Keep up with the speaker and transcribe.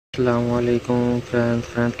अस्सलामुअलैकुम फ्रेंड्स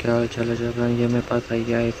क्या हाल चाल है फ्रेंड। ये मेरे पास आई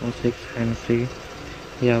है iPhone 6 हैंड फ्री।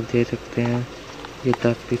 ये आप देख सकते हैं, ये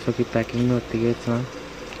 10 पीसों की पैकिंग में होती है इसमें।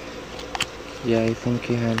 ये iPhone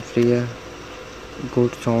की हैंड फ्री है,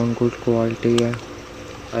 गुड साउंड गुड क्वालिटी है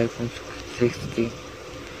iPhone 6 की।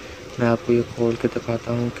 मैं आपको ये खोल के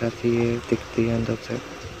दिखाता हूँ कैसी ये दिखती है अंदर से।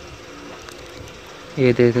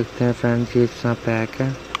 ये देख सकते हैं फ्रेंड्स, ये इसका पैक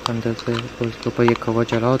है अंदर से और इसके ऊपर ये कवर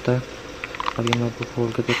चढ़ा होता है। अभी मैं आपको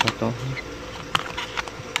खोल के दिखाता हूँ।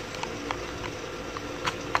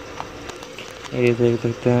 ये देख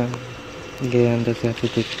सकते हैं, ये अंदर से ऐसी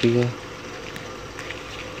दिखती है।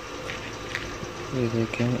 ये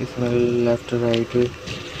देखें, इसमें लेफ़्ट राइट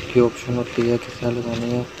की ऑप्शन होती है किस लगानी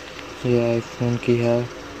है। ये आईफोन की है,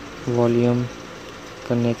 वॉल्यूम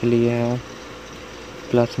करने के लिए है,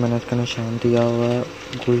 प्लस माइनस का निशान दिया हुआ है,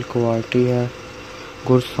 गुड क्वालिटी है,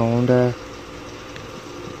 गुड साउंड है।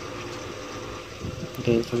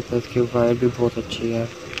 देख सकते हैं इसकी वायर भी बहुत अच्छी है,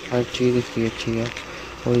 हर चीज़ इसकी अच्छी है।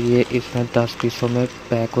 और ये इसमें 10 पीसों में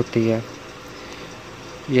पैक होती है।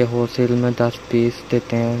 ये होलसेल में 10 पीस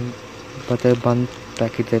देते हैं, पता बंद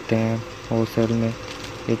पैकेट देते हैं होलसेल में।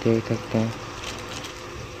 ये देख सकते हैं,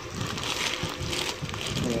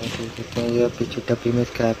 ये देख सकते हैं, ये पीछे डब्बी में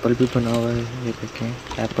इसका एप्पल भी बना हुआ है। ये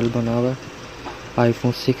देखें, एप्पल बना हुआ है।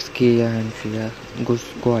 iPhone 6 की यह हैंड फ्री है, गुड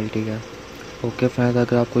क्वालिटी है। ओके फ्रेंड्स,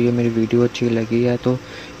 अगर आपको ये मेरी वीडियो अच्छी लगी है तो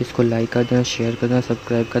इसको लाइक कर देना, शेयर कर देना,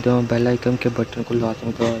 सब्सक्राइब कर देना, बेल आइकन के बटन को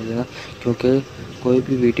लाजमी दबा देना, क्योंकि कोई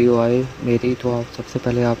भी वीडियो आए मेरी तो आप सबसे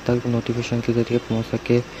पहले आप तक नोटिफिकेशन के ज़रिए पहुंच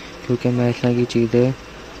सके। क्योंकि मैं इस तरह की चीज़ें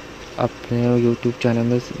अपने यूट्यूब चैनल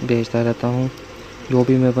में भेजता रहता हूं, जो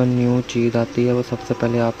भी मेरे पास न्यू चीज़ आती है वो सबसे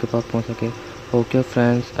पहले आपके पास पहुँच सके। ओके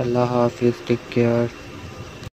फ्रेंड्स, अल्लाह हाफिज़, टेक केयर।